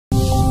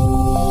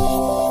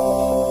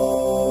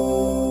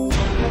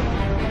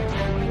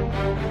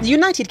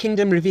United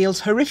Kingdom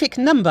reveals horrific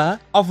number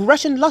of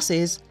Russian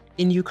losses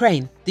in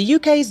Ukraine. The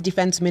UK's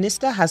defence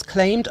minister has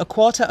claimed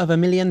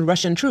 250,000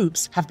 Russian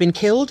troops have been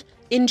killed,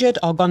 injured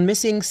or gone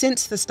missing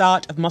since the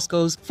start of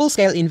Moscow's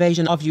full-scale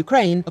invasion of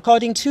Ukraine,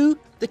 according to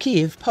the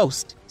Kyiv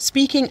Post.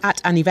 Speaking at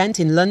an event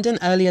in London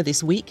earlier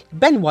this week,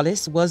 Ben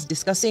Wallace was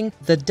discussing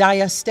the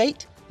dire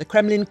state the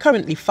Kremlin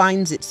currently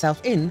finds itself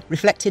in,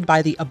 reflected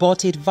by the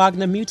aborted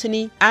Wagner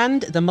mutiny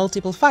and the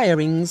multiple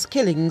firings,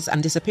 killings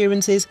and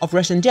disappearances of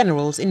Russian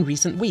generals in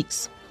recent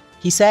weeks.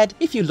 He said,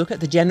 if you look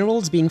at the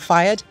generals being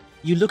fired,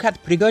 you look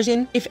at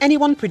Prigozhin. If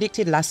anyone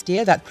predicted last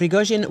year that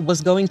Prigozhin was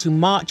going to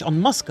march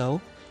on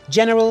Moscow,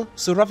 General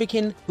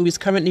Surovikin, who is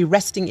currently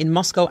resting in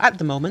Moscow at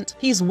the moment,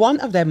 he's one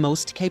of their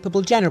most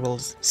capable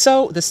generals.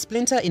 So the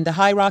splinter in the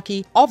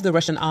hierarchy of the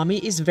Russian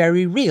army is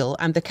very real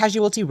and the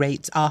casualty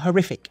rates are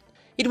horrific.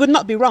 It would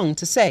not be wrong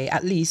to say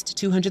at least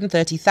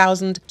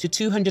 230,000 to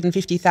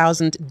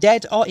 250,000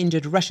 dead or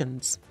injured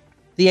Russians.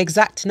 The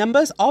exact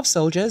numbers of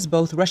soldiers,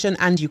 both Russian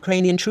and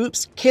Ukrainian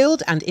troops,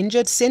 killed and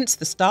injured since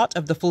the start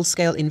of the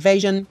full-scale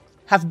invasion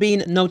have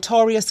been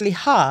notoriously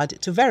hard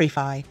to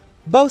verify.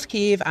 Both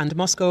Kyiv and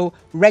Moscow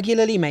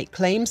regularly make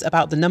claims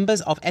about the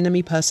numbers of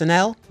enemy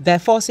personnel their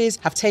forces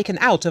have taken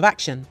out of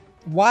action,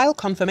 while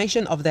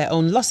confirmation of their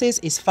own losses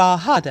is far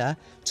harder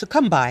to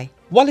come by.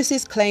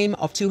 Wallace's claim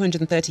of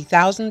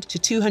 230,000 to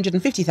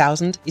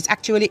 250,000 is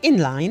actually in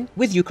line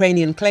with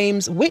Ukrainian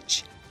claims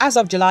which, as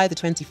of July the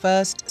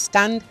 21st,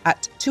 stand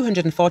at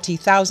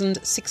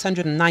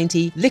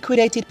 240,690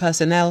 liquidated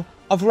personnel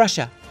of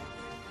Russia.